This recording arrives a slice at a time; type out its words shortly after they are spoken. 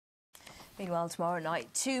Meanwhile, tomorrow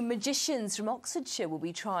night, two magicians from Oxfordshire will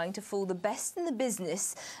be trying to fool the best in the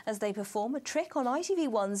business as they perform a trick on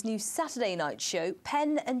ITV1's new Saturday night show,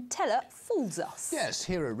 Penn and Teller Fools Us. Yes,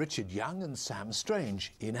 here are Richard Young and Sam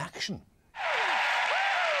Strange in action.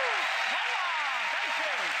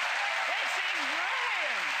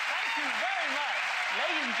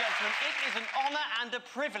 Ladies and gentlemen, it is an honour and a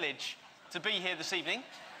privilege to be here this evening.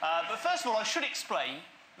 But first of all, I should explain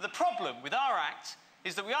the problem with our act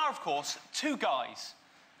is that we are, of course, two guys.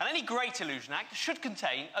 And any great illusion act should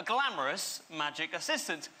contain a glamorous magic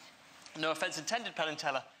assistant. No offence intended, Penn and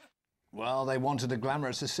Teller. Well, they wanted a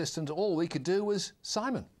glamorous assistant. All we could do was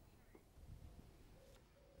Simon.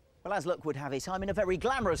 Well, as luck would have it, I'm in a very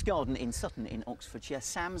glamorous garden in Sutton in Oxfordshire.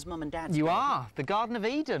 Sam's mum and dad's You garden. are. The Garden of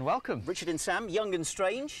Eden. Welcome. Richard and Sam, young and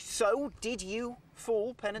strange. So, did you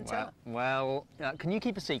fool Penn and Teller? Well, can you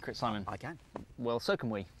keep a secret, Simon? I can. Well, so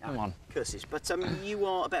can we. Come on. Curses. But you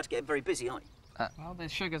are about to get very busy, aren't you? Well, the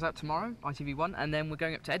show goes out tomorrow, ITV1, and then we're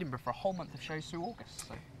going up to Edinburgh for a whole month of shows through August.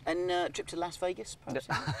 So. And trip to Las Vegas, perhaps?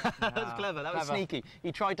 That was clever. That was sneaky.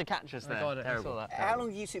 He tried to catch us there. Got it. Terrible. I saw that. How long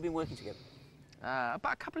have you two been working together?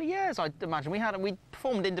 About a couple of years, I'd imagine. We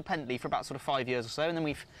performed independently for about sort of 5 years or so, and then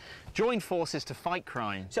we've joined forces to fight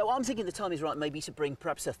crime. So I'm thinking the time is right maybe to bring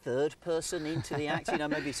perhaps a third person into the act, you know,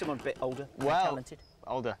 maybe someone a bit older, more talented.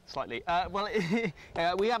 Older, slightly.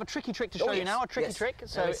 We have a tricky trick to show you now, a tricky trick.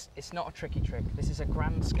 So no, it's not a tricky trick. This is a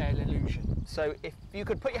grand scale illusion. So if you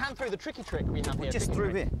could put your hand through the tricky trick we have here. Just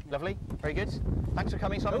through here. Lovely, very good. Thanks for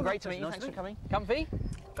coming, Simon. Great to meet you. Nice Thanks for coming. Comfy?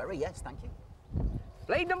 Very, yes, thank you.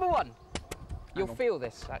 Blade number one. You'll feel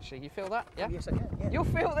this, actually. You feel that? Yeah? Oh, yes, I can, yeah. You'll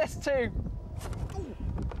feel this too.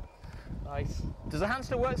 Nice. Does the hand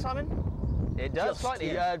still work, Simon? It does, Just,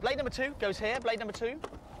 slightly. yeah. Blade number two goes here, blade number two.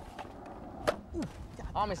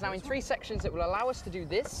 Arm is now in 3 sections that will allow us to do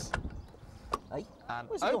this. Hey? And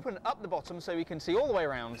open up the bottom so we can see all the way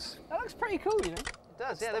around. That looks pretty cool, you know. It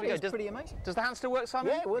does, yeah, there we go. It's pretty amazing. Does the hand still work,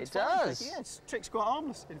 Simon? Yeah, it works. It does. Yes, trick's quite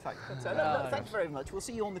harmless, in fact. But, no, thanks very much. We'll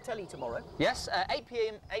see you on the telly tomorrow. Yes, 8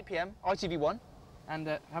 p.m, ITV1. And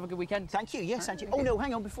have a good weekend. Thank you, yes, thank you. Oh, no,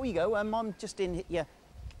 hang on, before you go, I'm just in here.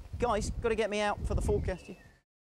 Guys, got to get me out for the forecast.